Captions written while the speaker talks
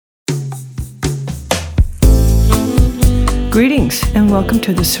Greetings and welcome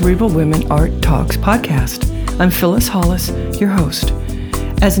to the Cerebral Women Art Talks podcast. I'm Phyllis Hollis, your host.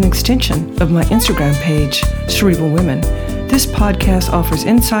 As an extension of my Instagram page, Cerebral Women, this podcast offers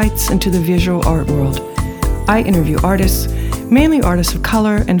insights into the visual art world. I interview artists, mainly artists of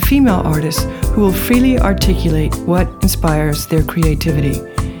color and female artists who will freely articulate what inspires their creativity.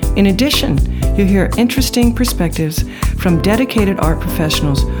 In addition, you'll hear interesting perspectives from dedicated art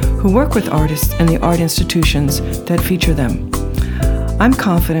professionals who work with artists and the art institutions that feature them. I'm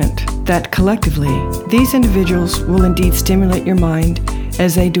confident that collectively, these individuals will indeed stimulate your mind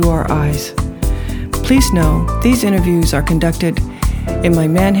as they do our eyes. Please know these interviews are conducted in my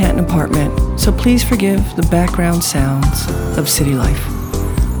Manhattan apartment, so please forgive the background sounds of city life.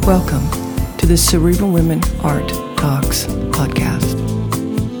 Welcome to the Cerebral Women Art Talks podcast.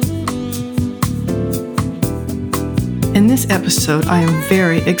 In this episode, I am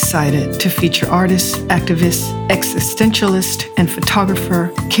very excited to feature artist, activist, existentialist, and photographer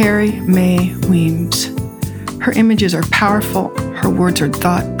Carrie Mae Weems. Her images are powerful, her words are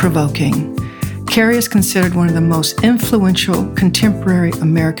thought-provoking. Carrie is considered one of the most influential contemporary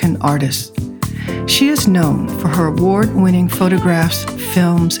American artists. She is known for her award-winning photographs,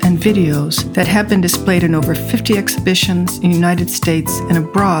 films, and videos that have been displayed in over 50 exhibitions in the United States and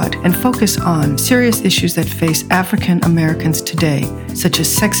abroad and focus on serious issues that face African Americans today, such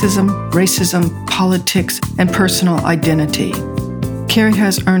as sexism, racism, politics, and personal identity. Carrie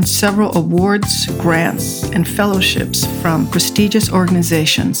has earned several awards, grants, and fellowships from prestigious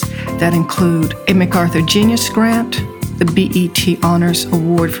organizations that include a MacArthur Genius Grant, the BET Honors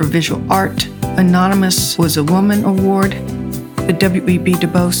Award for Visual Art, Anonymous Was a Woman Award, the W.E.B. Du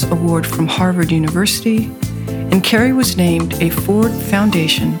Bois Award from Harvard University, and Carrie was named a Ford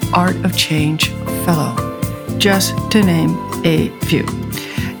Foundation Art of Change Fellow, just to name a few.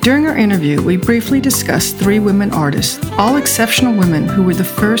 During our interview, we briefly discussed three women artists, all exceptional women who were the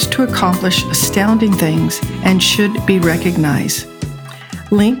first to accomplish astounding things and should be recognized.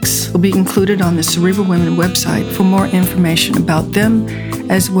 Links will be included on the Cerebral Women website for more information about them,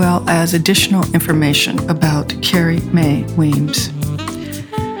 as well as additional information about Carrie Mae Weems.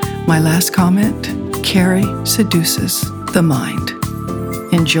 My last comment, Carrie seduces the mind.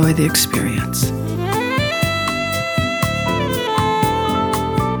 Enjoy the experience.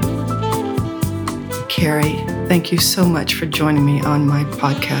 Carrie, thank you so much for joining me on my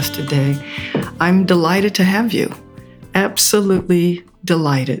podcast today. I'm delighted to have you. Absolutely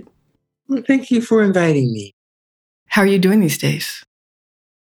delighted. Well, thank you for inviting me. How are you doing these days?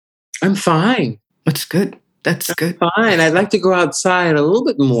 I'm fine. That's good. That's good. Fine. I'd like to go outside a little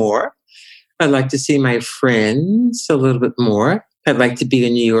bit more. I'd like to see my friends a little bit more. I'd like to be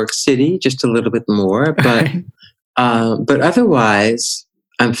in New York City just a little bit more. But otherwise,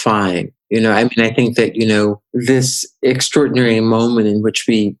 I'm fine. I think that, this extraordinary moment in which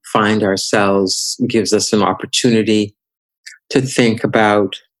we find ourselves gives us an opportunity to think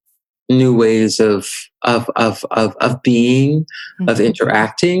about new ways of being, of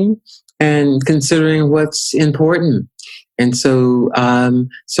interacting, and considering what's important. And so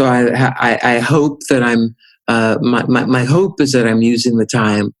I hope that my hope is that I'm using the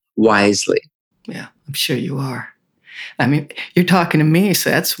time wisely. Yeah, I'm sure you are. I mean, you're talking to me, so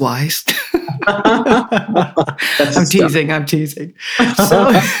that's wise. I'm teasing.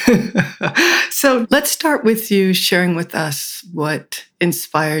 So let's start with you sharing with us what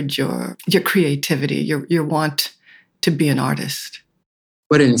inspired your creativity, your want to be an artist.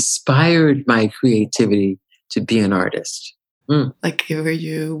 What inspired my creativity to be an artist? Like,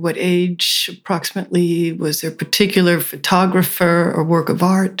 what age approximately? Was there a particular photographer or work of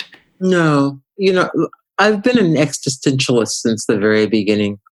art? No, I've been an existentialist since the very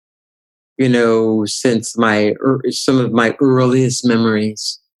beginning. Since some of my earliest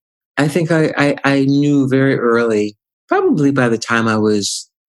memories. I think I knew very early, probably by the time I was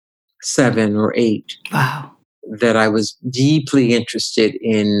 7 or 8. Wow. That I was deeply interested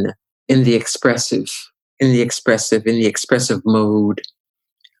in the expressive mode.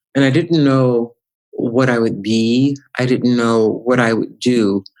 And I didn't know what I would be. I didn't know what I would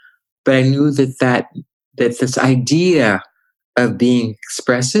do. But I knew that this idea of being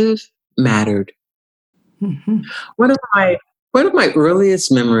expressive mattered. Mm-hmm. One of my earliest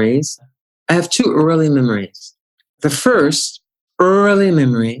memories, I have two early memories. The first early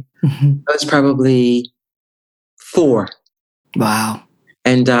memory was probably 4. Wow.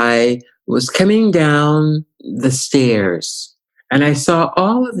 And I was coming down the stairs and I saw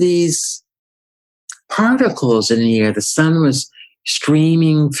all of these particles in the air. The sun was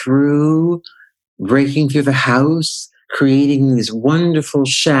streaming through, breaking through the house, creating these wonderful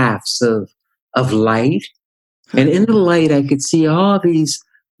shafts of light. And in the light, I could see all these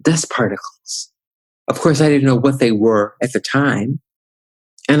dust particles. Of course, I didn't know what they were at the time.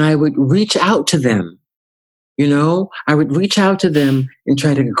 And I would reach out to them. I would reach out to them and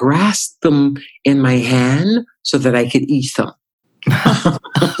try to grasp them in my hand so that I could eat them.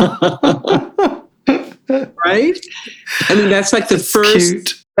 Right? I mean, that's like that's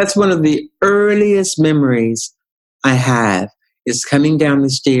cute. That's one of the earliest memories I have, is coming down the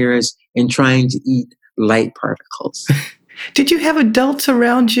stairs and trying to eat light particles. Did you have adults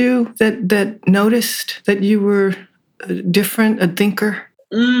around you that noticed that you were different, a thinker?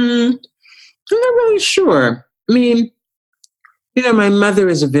 I'm not really sure. I mean, my mother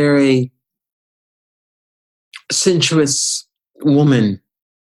is a very sensuous woman,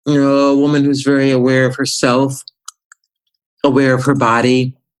 a woman who's very aware of herself, aware of her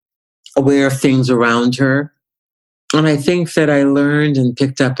body, aware of things around her. And I think that I learned and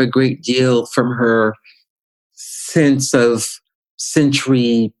picked up a great deal from her sense of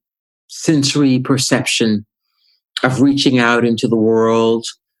sensory perception, of reaching out into the world,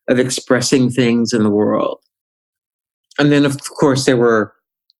 of expressing things in the world. And then, of course, there were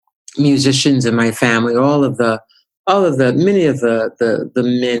musicians in my family. Many of the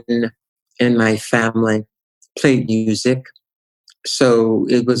men in my family played music. So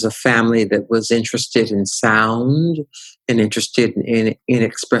it was a family that was interested in sound and interested in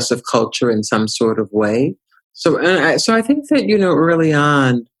expressive culture in some sort of way. So I think that, early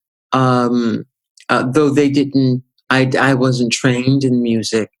on, though they didn't, I wasn't trained in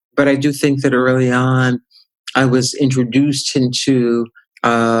music, but I do think that early on, I was introduced into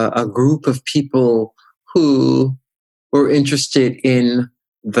a group of people who were interested in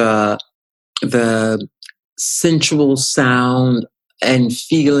the sensual sound and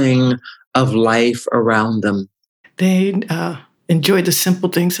feeling of life around them. They enjoyed the simple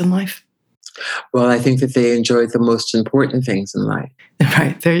things in life? Well, I think that they enjoyed the most important things in life.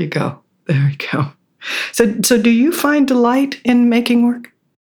 Right. There you go. There we go. So do you find delight in making work?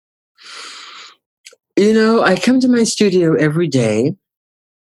 I come to my studio every day,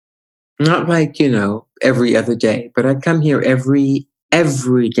 not like, every other day, but I come here every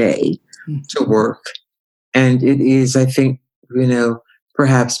day to work. And it is, I think,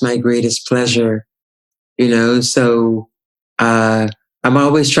 perhaps my greatest pleasure, so I'm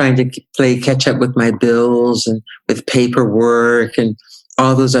always trying to play catch up with my bills and with paperwork and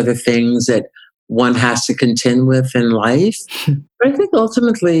all those other things that one has to contend with in life. But I think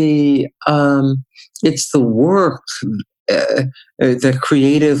ultimately it's the work, the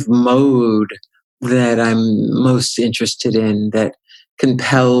creative mode that I'm most interested in, that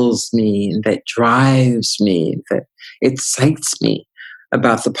compels me, that drives me, that excites me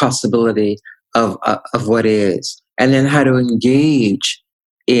about the possibility of what is, and then how to engage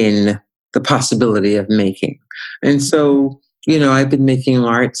in the possibility of making. And so, I've been making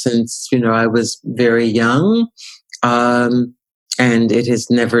art since, I was very young, and it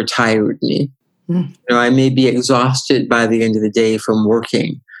has never tired me. I may be exhausted by the end of the day from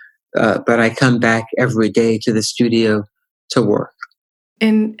working, but I come back every day to the studio to work.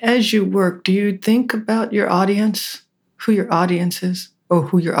 And as you work, do you think about your audience, who your audience is, or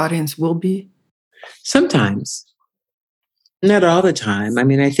who your audience will be? Sometimes. Not all the time. I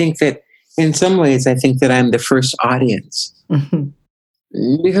mean, I think that in some ways, I think that I'm the first audience.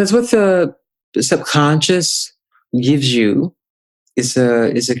 Because what the subconscious gives you is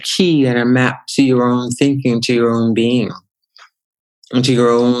a key and a map to your own thinking, to your own being, and to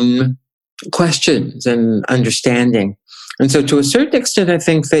your own questions and understanding. And so to a certain extent, I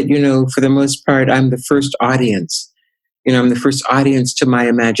think that, for the most part, I'm the first audience. I'm the first audience to my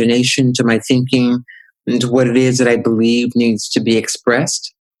imagination, to my thinking, and to what it is that I believe needs to be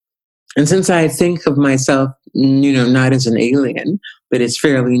expressed. And since I think of myself, not as an alien, but as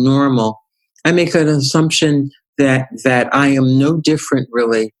fairly normal, I make an assumption that I am no different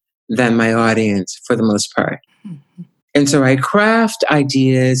really than my audience for the most part. And so I craft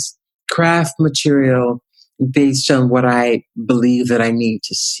ideas, craft material based on what I believe that I need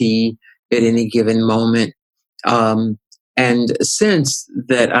to see at any given moment. And sense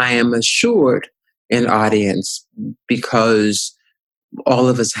that I am assured an audience, because all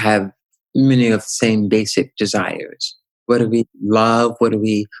of us have many of the same basic desires. What do we love? What do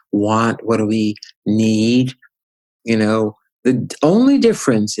we want? What do we need? The only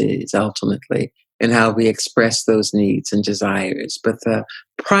difference is ultimately in how we express those needs and desires, but the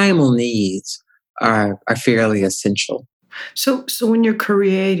primal needs are fairly essential. So when you're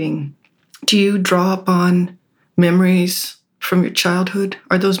creating, do you draw upon memories from your childhood?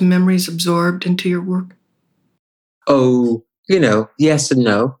 Are those memories absorbed into your work? Oh, yes and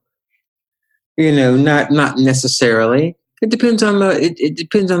no. Not necessarily. It depends on it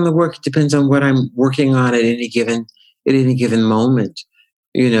depends on the work. It depends on what I'm working on at any given moment.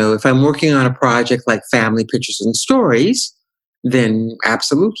 If I'm working on a project like Family Pictures and Stories, then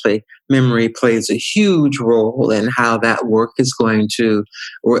absolutely memory plays a huge role in how that work is going to,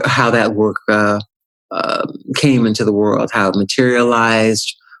 or how that work came into the world, how it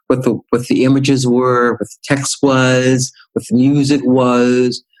materialized, what the images were, what the text was, what the music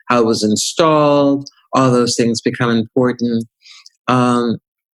was, how it was installed. All those things become important. Um,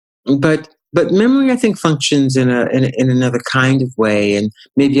 but memory, I think, functions in another kind of way, and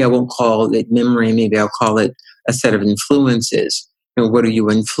maybe I won't call it memory. Maybe I'll call it a set of influences. What are you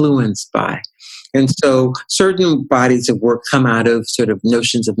influenced by? And so, certain bodies of work come out of sort of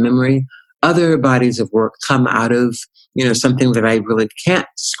notions of memory. Other bodies of work come out of something that I really can't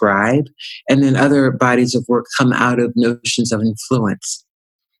describe, and then other bodies of work come out of notions of influence.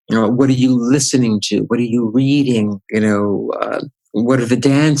 What are you listening to? What are you reading? What are the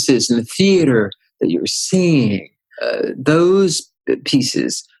dances in the theater that you're seeing? Those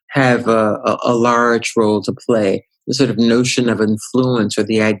pieces have a large role to play. The sort of notion of influence, or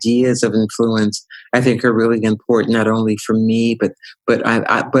the ideas of influence, I think, are really important, not only for me, but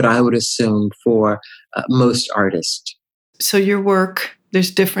I would assume for most artists. So your work,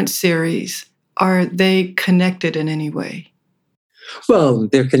 there's different series. Are they connected in any way? Well,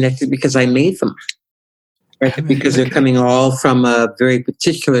 they're connected because I made them. Right? Because they're coming all from a very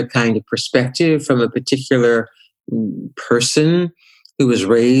particular kind of perspective, from a particular person who was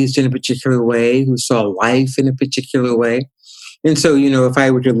raised in a particular way, who saw life in a particular way. And so, if I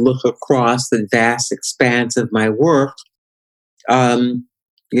were to look across the vast expanse of my work, I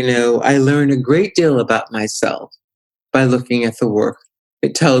learn a great deal about myself by looking at the work.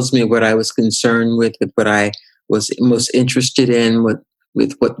 It tells me what I was concerned with what I was most interested in,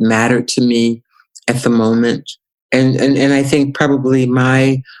 with what mattered to me at the moment. And I think probably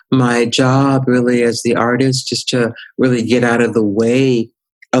my job really as the artist is to really get out of the way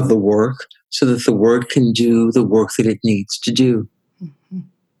of the work so that the work can do the work that it needs to do. Mm-hmm.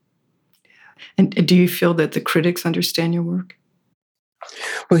 And do you feel that the critics understand your work?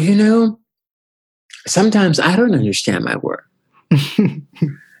 Well, sometimes I don't understand my work.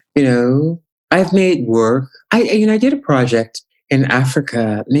 I've made work. I did a project in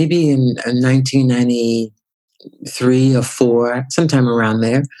Africa, maybe in 1993 or 4, sometime around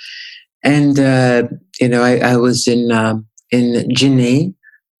there. And I was in Guinea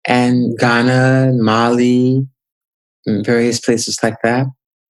and Ghana, and Mali, and various places like that.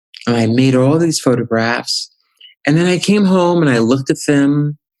 And I made all these photographs. And then I came home and I looked at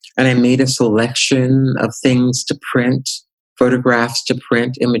them, and I made a selection of things to print, photographs to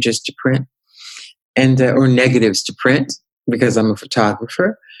print, images to print, and or negatives to print, because I'm a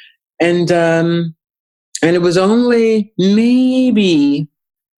photographer. And it was only maybe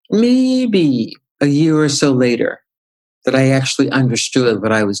a year or so later that I actually understood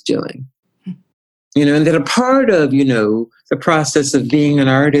what I was doing. And that a part of, the process of being an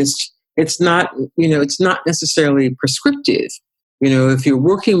artist, it's not necessarily prescriptive. If you're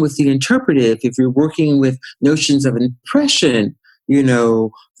working with the interpretive, if you're working with notions of impression,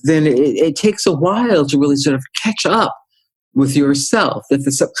 then it takes a while to really sort of catch up with yourself, that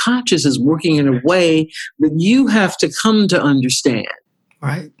the subconscious is working in a way that you have to come to understand.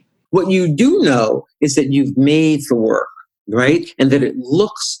 Right. What you do know is that you've made the work, right? And that it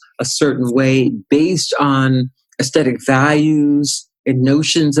looks a certain way based on aesthetic values and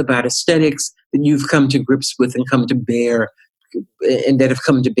notions about aesthetics that you've come to grips with and come to bear, and that have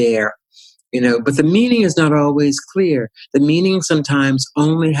come to bear. But the meaning is not always clear. The meaning sometimes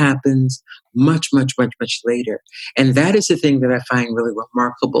only happens much, much, much, much later. And that is the thing that I find really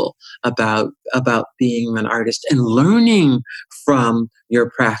remarkable about being an artist and learning from your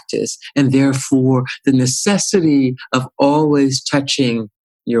practice, and therefore the necessity of always touching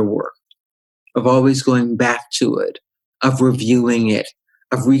your work, of always going back to it, of reviewing it,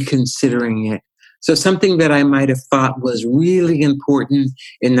 of reconsidering it. So something that I might have thought was really important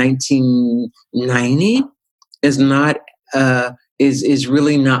in 1990 is not is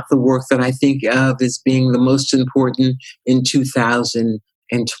really not the work that I think of as being the most important in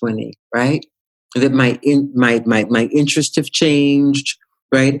 2020. Right? That my interests have changed.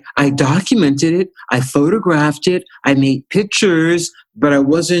 Right? I documented it. I photographed it. I made pictures, but I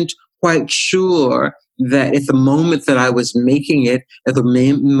wasn't quite sure that at the moment that I was making it, at the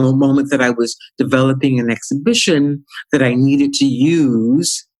moment that I was developing an exhibition, that I needed to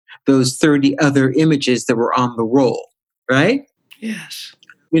use those 30 other images that were on the roll, right? Yes.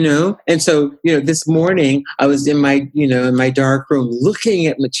 And so, this morning I was in my dark room looking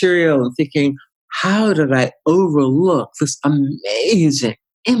at material and thinking, how did I overlook this amazing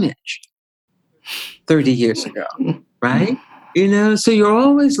image 30 years ago, right? So you're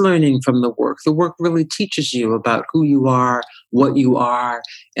always learning from the work. The work really teaches you about who you are,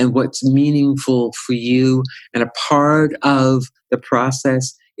 and what's meaningful for you. And a part of the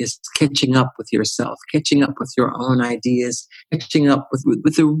process is catching up with yourself, catching up with your own ideas, catching up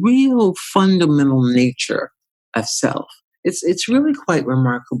with the real fundamental nature of self. It's really quite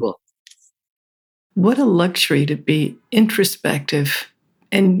remarkable. What a luxury to be introspective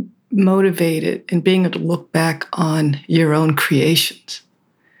and motivated and being able to look back on your own creations,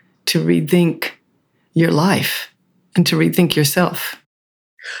 to rethink your life and to rethink yourself.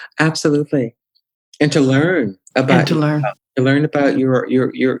 Absolutely. And to learn about your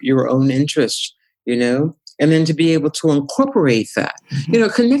own interests, and then to be able to incorporate that.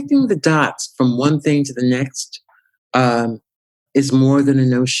 Connecting the dots from one thing to the next is more than a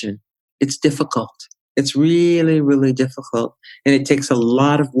notion. It's difficult. It's really, really difficult. And it takes a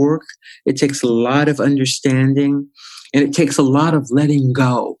lot of work. It takes a lot of understanding. And it takes a lot of letting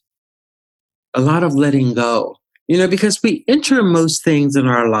go. Because we enter most things in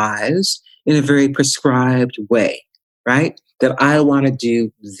our lives in a very prescribed way, right? That I want to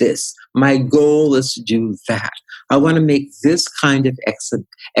do this. My goal is to do that. I want to make this kind of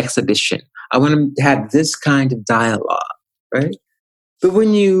exhibition. I want to have this kind of dialogue, right? But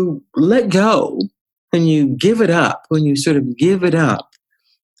when you let go, when you give it up, when you sort of give it up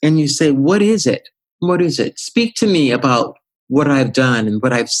and you say, what is it? What is it? Speak to me about what I've done and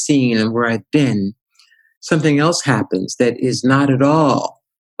what I've seen and where I've been. Something else happens that is not at all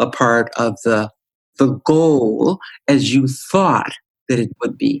a part of the goal as you thought that it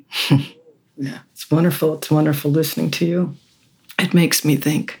would be. Yeah, it's wonderful. It's wonderful listening to you. It makes me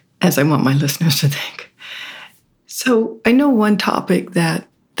think, as I want my listeners to think. So I know one topic that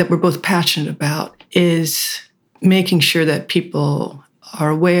we're both passionate about is making sure that people are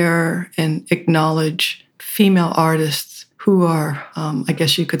aware and acknowledge female artists who are, I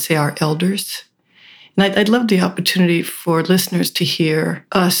guess you could say, our elders. And I'd love the opportunity for listeners to hear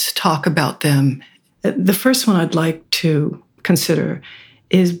us talk about them. The first one I'd like to consider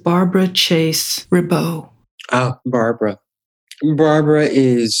is Barbara Chase Ribot. Oh, Barbara. Barbara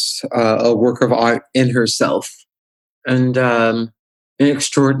is a work of art in herself and an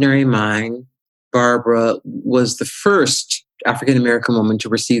extraordinary mind. Barbara was the first African-American woman to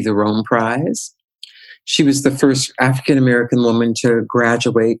receive the Rome Prize. She was the first African-American woman to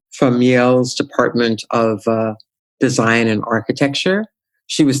graduate from Yale's Department of Design and Architecture.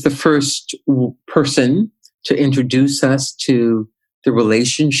 She was the first person to introduce us to the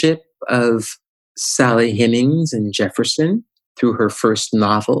relationship of Sally Hemings and Jefferson through her first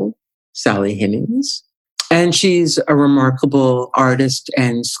novel, Sally Hemings. And she's a remarkable artist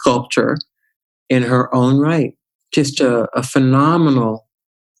and sculptor in her own right. Just a phenomenal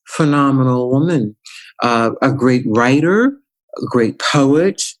woman. A great writer, a great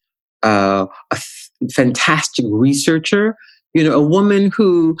poet, a fantastic researcher, a woman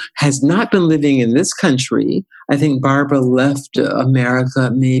who has not been living in this country. I think Barbara left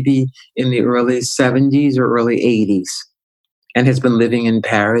America maybe in the early 70s or early 80s and has been living in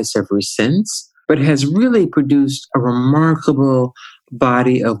Paris ever since, but has really produced a remarkable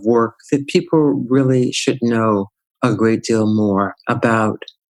body of work that people really should know a great deal more about.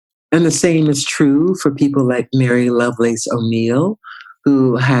 And the same is true for people like Mary Lovelace O'Neill,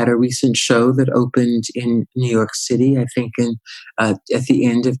 who had a recent show that opened in New York City, I think at the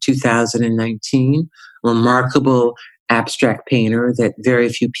end of 2019. Remarkable abstract painter that very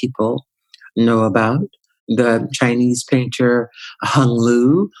few people know about. The Chinese painter Hung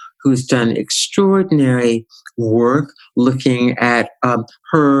Lu, who's done extraordinary work looking at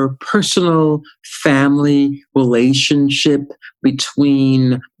her personal family relationship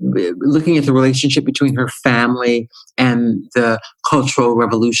looking at the relationship between her family and the Cultural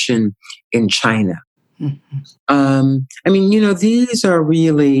Revolution in China. Mm-hmm. These are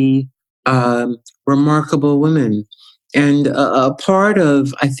really remarkable women. And a part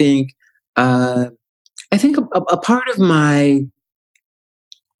of, I think a part of my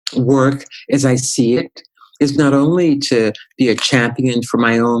work as I see it is not only to be a champion for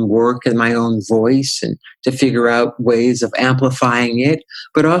my own work and my own voice and to figure out ways of amplifying it,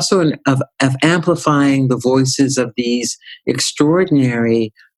 but also of amplifying the voices of these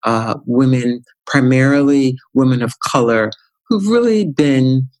extraordinary women, primarily women of color, who've really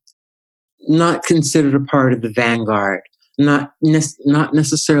been not considered a part of the vanguard, not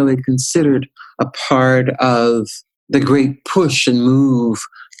necessarily considered a part of the great push and move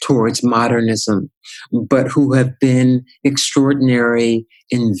towards modernism, but who have been extraordinary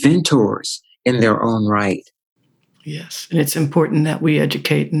inventors in their own right. Yes, and it's important that we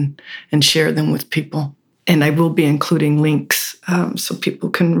educate and share them with people. And I will be including links so people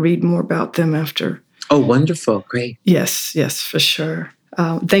can read more about them after. Oh, wonderful. Great. Yes, for sure.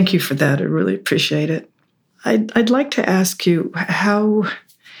 Thank you for that. I really appreciate it. I'd like to ask you, how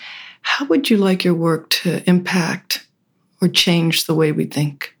would you like your work to impact or change the way we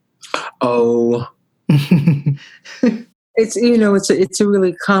think? Oh, it's a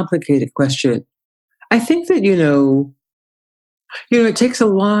really complicated question. I think that, it takes a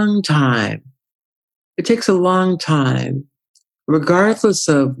long time. It takes a long time, regardless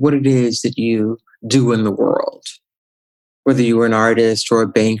of what it is that you do in the world, whether you are an artist or a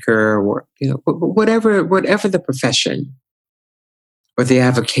banker or, whatever the profession or the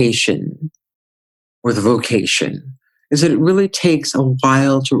avocation or the vocation, is that it really takes a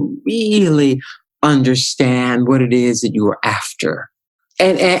while to really understand what it is that you are after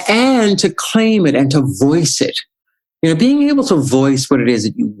and to claim it and to voice it. Being able to voice what it is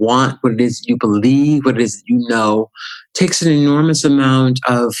that you want, what it is that you believe, what it is that you know, takes an enormous amount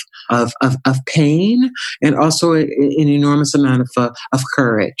of pain and also an enormous amount of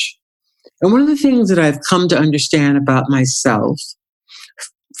courage. And one of the things that I've come to understand about myself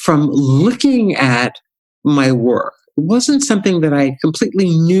from looking at my work, it wasn't something that I completely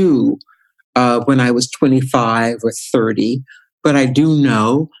knew when I was 25 or 30, but I do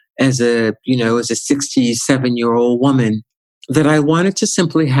know as a 67-year-old woman that I wanted to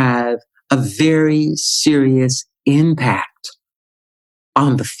simply have a very serious impact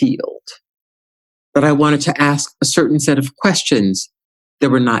on the field. That I wanted to ask a certain set of questions that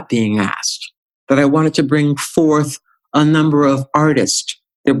were not being asked. That I wanted to bring forth a number of artists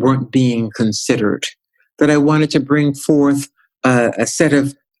that weren't being considered. That I wanted to bring forth a set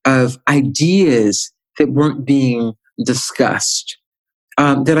of ideas that weren't being discussed.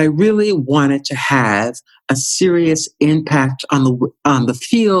 That I really wanted to have a serious impact on the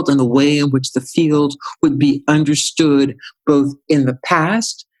field and the way in which the field would be understood both in the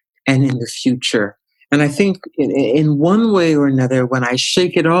past and in the future. And I think in one way or another, when I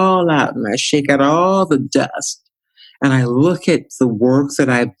shake it all out and I shake out all the dust and I look at the work that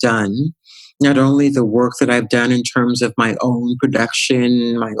I've done, not only the work that I've done in terms of my own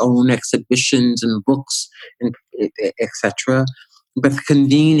production, my own exhibitions and books, and etc., but the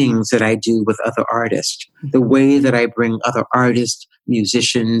convenings that I do with other artists, the way that I bring other artists,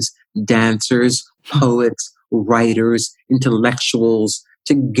 musicians, dancers, poets, writers, intellectuals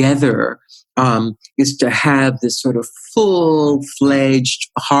together, is to have this sort of full-fledged,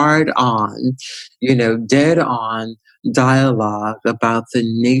 hard-on, dead-on dialogue about the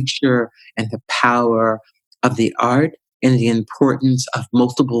nature and the power of the art and the importance of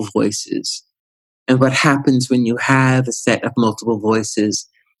multiple voices. And what happens when you have a set of multiple voices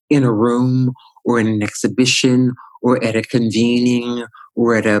in a room or in an exhibition or at a convening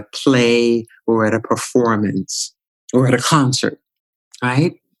or at a play or at a performance or at a concert,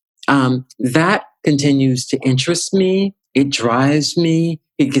 right? That continues to interest me. It drives me.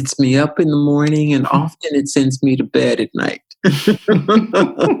 It gets me up in the morning, and often it sends me to bed at night.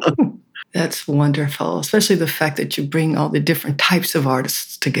 That's wonderful, especially the fact that you bring all the different types of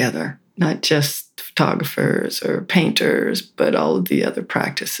artists together, not just photographers or painters, but all of the other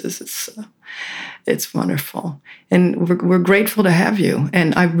practices. It's wonderful. And we're grateful to have you.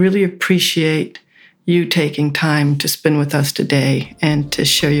 And I really appreciate you taking time to spend with us today and to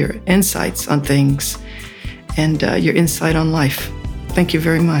share your insights on things and your insight on life. Thank you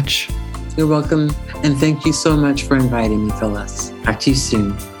very much. You're welcome. And thank you so much for inviting me, Phyllis. Talk to you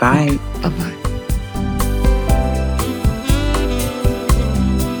soon. Bye. Bye-bye.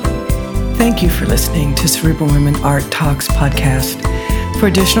 Thank you for listening to Cerebral Women Art Talks podcast. For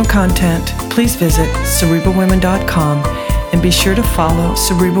additional content, please visit cerebralwomen.com and be sure to follow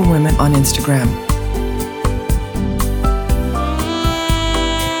Cerebral Women on Instagram.